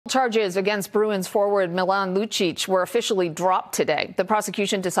Charges against Bruins forward Milan Lucic were officially dropped today. The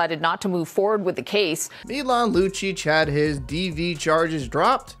prosecution decided not to move forward with the case. Milan Lucic had his DV charges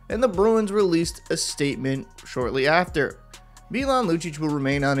dropped, and the Bruins released a statement shortly after. Milan Lucic will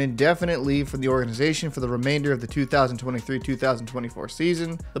remain on indefinite leave from the organization for the remainder of the 2023-2024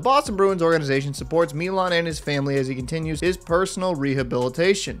 season. The Boston Bruins organization supports Milan and his family as he continues his personal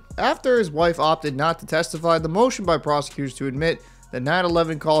rehabilitation. After his wife opted not to testify, the motion by prosecutors to admit the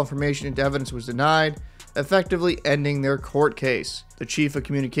 9/11 call information into evidence was denied, effectively ending their court case. The chief of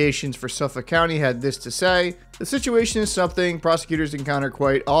communications for Suffolk County had this to say: "The situation is something prosecutors encounter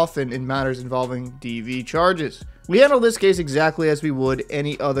quite often in matters involving DV charges. We handle this case exactly as we would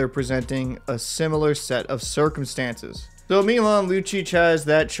any other presenting a similar set of circumstances." So Milan Lucic has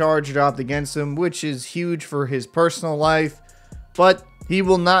that charge dropped against him, which is huge for his personal life, but he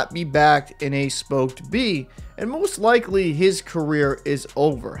will not be backed in a spoked B, and most likely his career is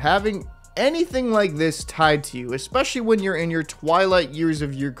over. Having anything like this tied to you, especially when you're in your twilight years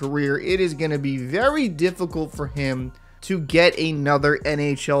of your career, it is going to be very difficult for him to get another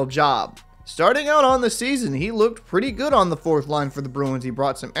NHL job. Starting out on the season, he looked pretty good on the fourth line for the Bruins. He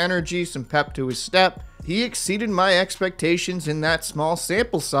brought some energy, some pep to his step. He exceeded my expectations in that small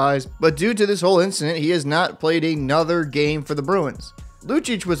sample size, but due to this whole incident, he has not played another game for the Bruins.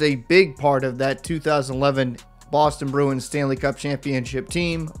 Lucic was a big part of that 2011 Boston Bruins Stanley Cup championship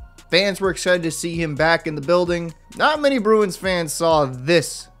team. Fans were excited to see him back in the building. Not many Bruins fans saw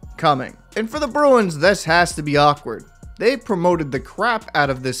this coming. And for the Bruins, this has to be awkward. They promoted the crap out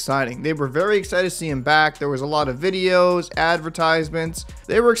of this signing. They were very excited to see him back. There was a lot of videos, advertisements.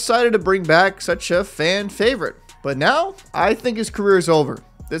 They were excited to bring back such a fan favorite. But now, I think his career is over.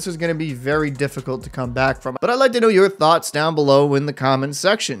 This is going to be very difficult to come back from. But I'd like to know your thoughts down below in the comments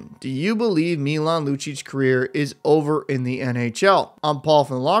section. Do you believe Milan Lucic's career is over in the NHL? I'm Paul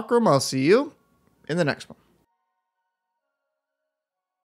from the Locker Room. I'll see you in the next one.